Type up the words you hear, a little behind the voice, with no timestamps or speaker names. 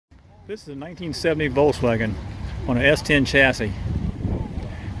This is a 1970 Volkswagen on an S10 chassis,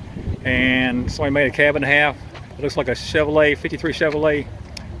 and somebody made a cab and a half. It looks like a Chevrolet, 53 Chevrolet,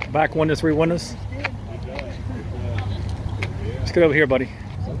 back windows, 3 windows. Let's get over here, buddy.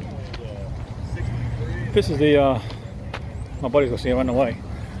 This is the, my buddy's gonna see it right away.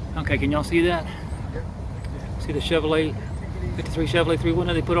 Okay, can y'all see that? See the Chevrolet, 53 Chevrolet 3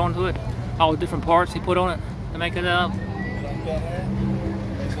 window they put onto it? All the different parts he put on it to make it up.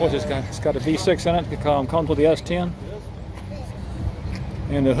 What's this got? It's got a V6 in it. It comes with the S10.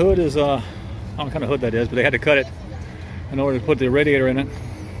 And the hood is, I don't know what kind of hood that is, but they had to cut it in order to put the radiator in it.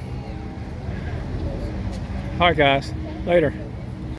 Alright guys, later.